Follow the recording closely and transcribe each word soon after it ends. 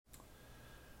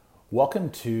Welcome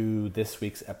to this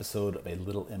week's episode of A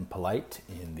Little Impolite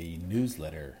in the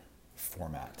newsletter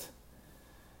format.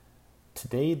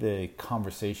 Today, the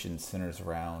conversation centers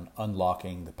around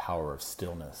unlocking the power of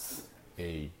stillness,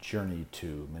 a journey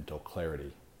to mental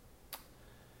clarity.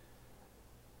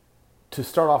 To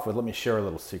start off with, let me share a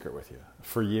little secret with you.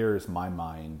 For years, my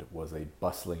mind was a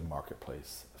bustling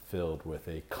marketplace filled with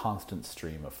a constant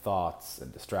stream of thoughts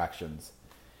and distractions.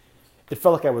 It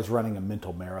felt like I was running a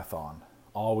mental marathon,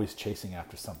 always chasing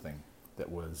after something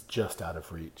that was just out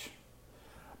of reach.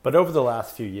 But over the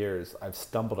last few years, I've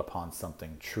stumbled upon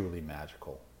something truly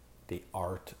magical, the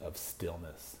art of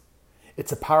stillness.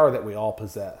 It's a power that we all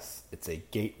possess. It's a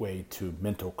gateway to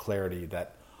mental clarity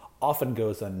that often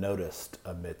goes unnoticed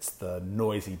amidst the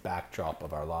noisy backdrop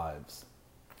of our lives.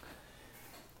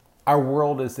 Our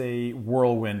world is a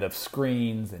whirlwind of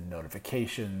screens and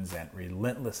notifications and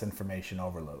relentless information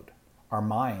overload. Our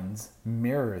minds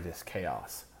mirror this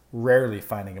chaos, rarely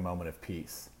finding a moment of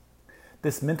peace.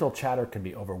 This mental chatter can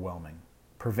be overwhelming,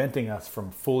 preventing us from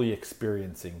fully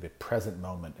experiencing the present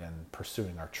moment and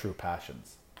pursuing our true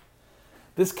passions.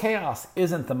 This chaos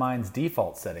isn't the mind's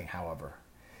default setting, however.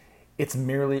 It's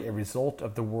merely a result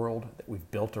of the world that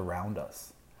we've built around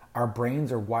us. Our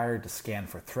brains are wired to scan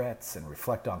for threats and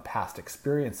reflect on past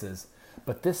experiences,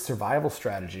 but this survival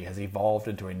strategy has evolved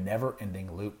into a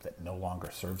never-ending loop that no longer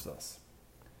serves us.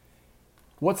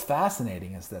 What's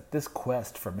fascinating is that this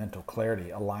quest for mental clarity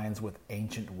aligns with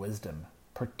ancient wisdom,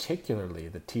 particularly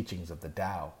the teachings of the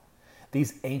Tao.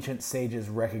 These ancient sages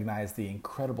recognized the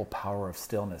incredible power of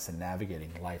stillness in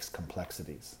navigating life's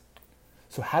complexities.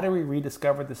 So how do we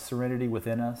rediscover the serenity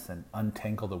within us and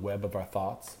untangle the web of our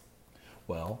thoughts?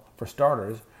 Well, for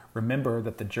starters, remember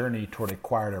that the journey toward a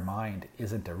quieter mind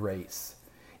isn't a race.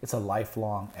 It's a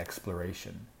lifelong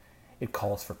exploration. It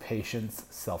calls for patience,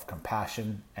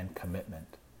 self-compassion, and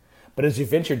commitment. But as you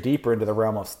venture deeper into the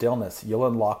realm of stillness, you'll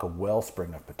unlock a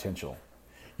wellspring of potential.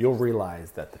 You'll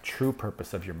realize that the true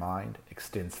purpose of your mind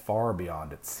extends far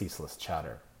beyond its ceaseless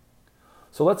chatter.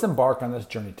 So let's embark on this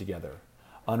journey together,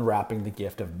 unwrapping the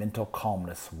gift of mental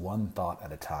calmness one thought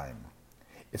at a time.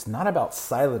 It's not about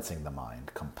silencing the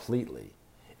mind completely.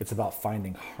 It's about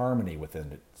finding harmony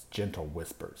within its gentle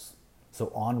whispers.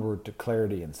 So onward to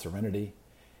clarity and serenity,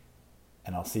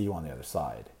 and I'll see you on the other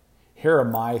side. Here are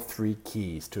my 3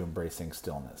 keys to embracing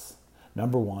stillness.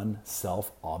 Number 1,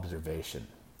 self-observation.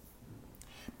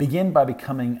 Begin by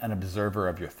becoming an observer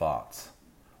of your thoughts.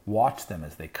 Watch them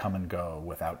as they come and go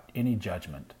without any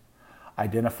judgment.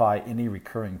 Identify any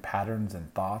recurring patterns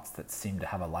and thoughts that seem to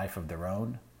have a life of their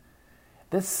own.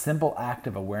 This simple act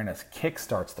of awareness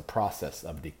kickstarts the process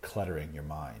of decluttering your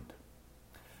mind.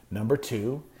 Number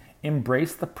 2,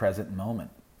 embrace the present moment.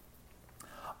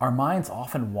 Our minds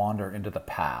often wander into the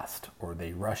past or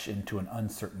they rush into an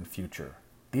uncertain future.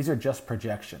 These are just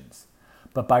projections.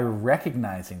 But by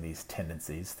recognizing these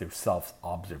tendencies through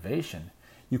self-observation,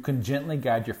 you can gently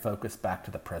guide your focus back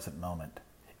to the present moment.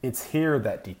 It's here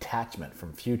that detachment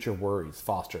from future worries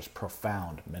fosters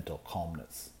profound mental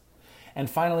calmness. And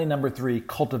finally, number 3,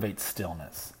 cultivate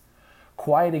stillness.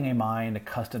 Quieting a mind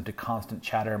accustomed to constant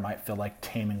chatter might feel like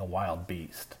taming a wild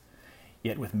beast.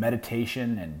 Yet with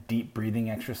meditation and deep breathing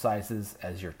exercises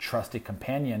as your trusty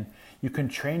companion, you can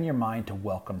train your mind to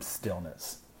welcome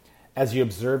stillness. As you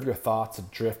observe your thoughts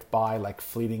drift by like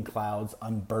fleeting clouds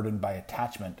unburdened by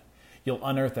attachment, you'll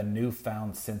unearth a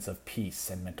newfound sense of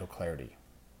peace and mental clarity.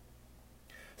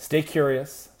 Stay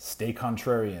curious, stay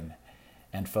contrarian,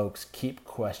 and folks, keep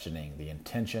questioning the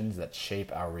intentions that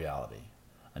shape our reality.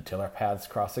 Until our paths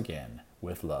cross again,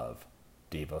 with love,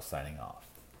 Devo signing off.